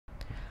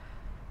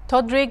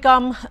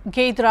Thodrekam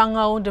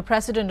Geidrangau, the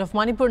president of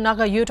Manipur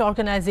Naga Youth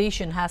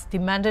Organization, has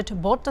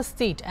demanded both the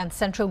state and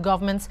central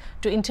governments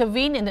to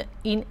intervene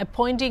in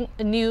appointing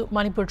a new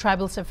Manipur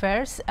Tribal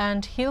Affairs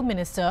and Hill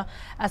Minister,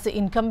 as the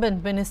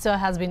incumbent minister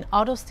has been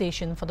out of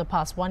station for the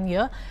past 1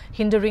 year,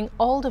 hindering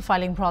all the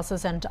filing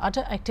process and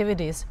other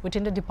activities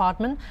within the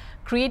department,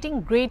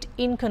 creating great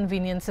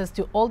inconveniences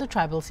to all the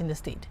tribals in the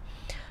state.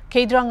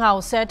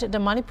 Geidrangau said the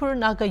Manipur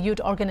Naga Youth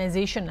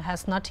Organization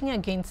has nothing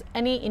against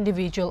any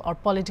individual or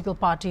political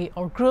party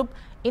or group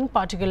in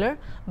particular,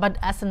 but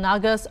as the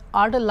Nagas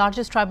are the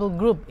largest tribal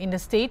group in the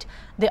state,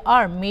 they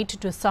are made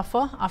to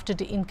suffer after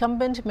the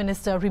incumbent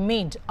minister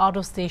remained out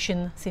of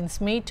station since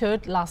May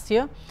 3rd last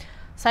year,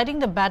 citing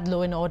the bad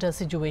law and order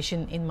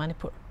situation in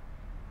Manipur.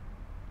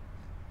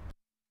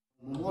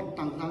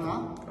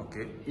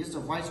 Okay. He's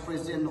the vice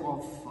president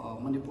of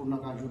Manipur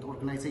Naga Youth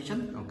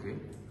Organization. Okay.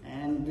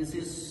 And this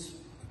is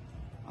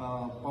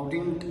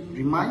Pauding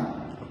Rimai.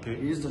 Okay.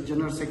 He is the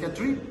general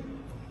secretary.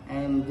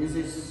 And this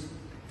is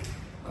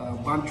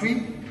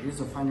Bantri. He is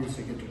the finance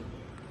secretary.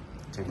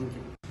 Thank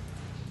you.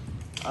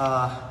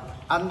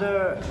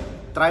 Under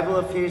Tribal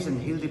Affairs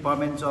and Hill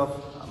Departments of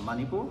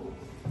Manipur,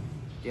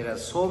 there are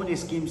so many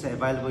schemes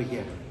available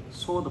here.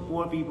 So the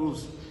poor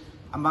peoples,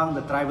 among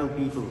the tribal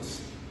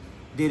peoples,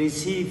 they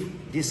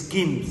receive these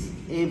schemes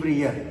every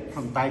year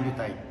from time to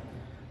time.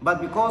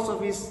 But because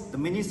of the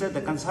minister, the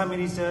concerned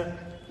minister,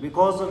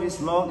 because of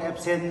his long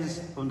absence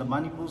from the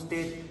Manipur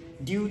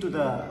state, due to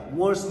the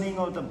worsening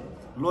of the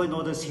law and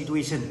order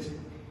situation,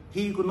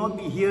 he could not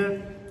be here,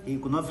 he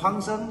could not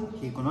function,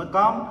 he could not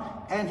come,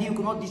 and he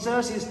could not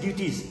discharge his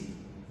duties,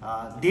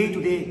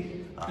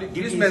 day-to-day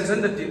Please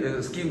mention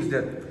the schemes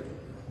that...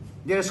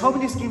 There are so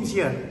many schemes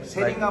here,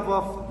 setting up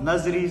of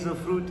nurseries of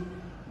fruit,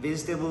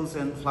 vegetables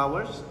and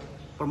flowers,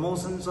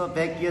 promotions of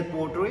backyard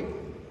poultry,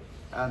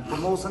 and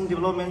promotion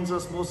developments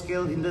of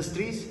small-scale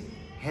industries,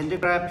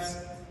 handicrafts,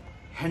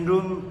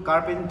 handloom,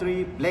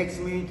 carpentry,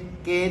 blacksmith,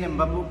 cane and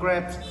bamboo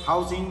crafts,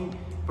 housing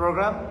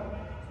program,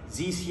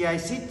 GCI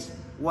seats,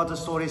 water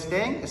storage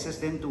tank,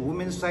 assistance to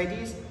women's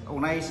societies,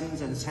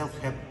 organizations and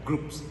self-help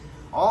groups.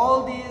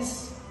 All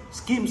these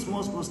schemes,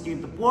 most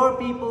schemes, the poor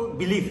people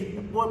believe,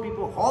 the poor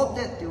people hope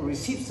that they will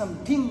receive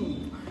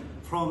something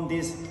from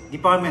this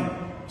department.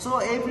 So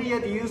every year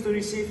they used to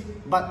receive,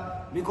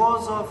 but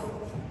because of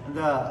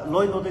the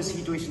law and order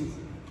situation,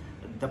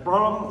 the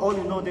problem, all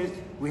you know that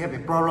we have a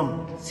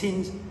problem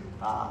since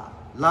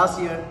last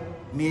year,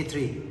 May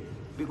 3.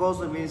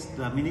 Because of this,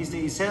 the minister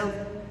itself,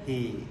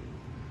 he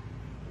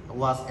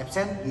was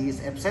absent, he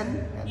is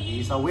absent, and he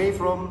is away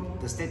from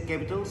the state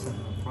capitals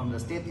and from the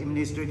state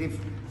administrative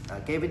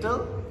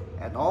capital,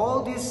 and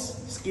all these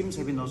schemes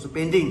have been also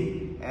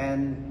pending.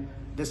 And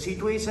the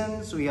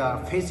situations we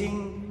are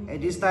facing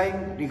at this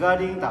time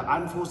regarding the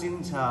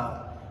unforeseen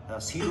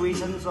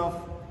situations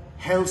of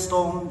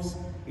hailstorms,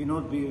 you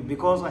know,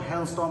 because of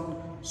hailstorm,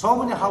 so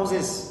many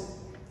houses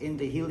in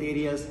the hill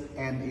areas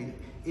and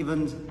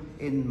even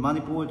in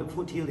Manipur, the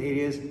foothill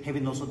areas have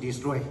been also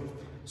destroyed.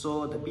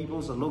 So the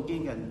peoples are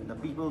looking and the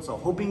peoples are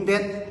hoping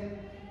that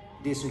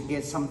they should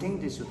get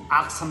something, they should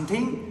ask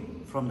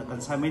something from the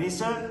concerned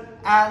minister.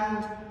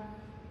 And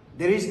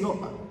there is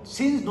no,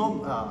 since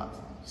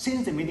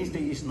the minister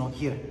is not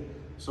here,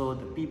 so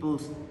the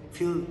peoples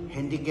feel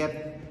handicapped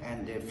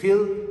and they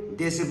feel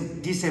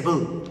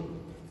disabled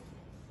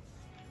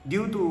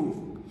due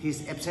to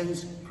his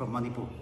absence from Manipur.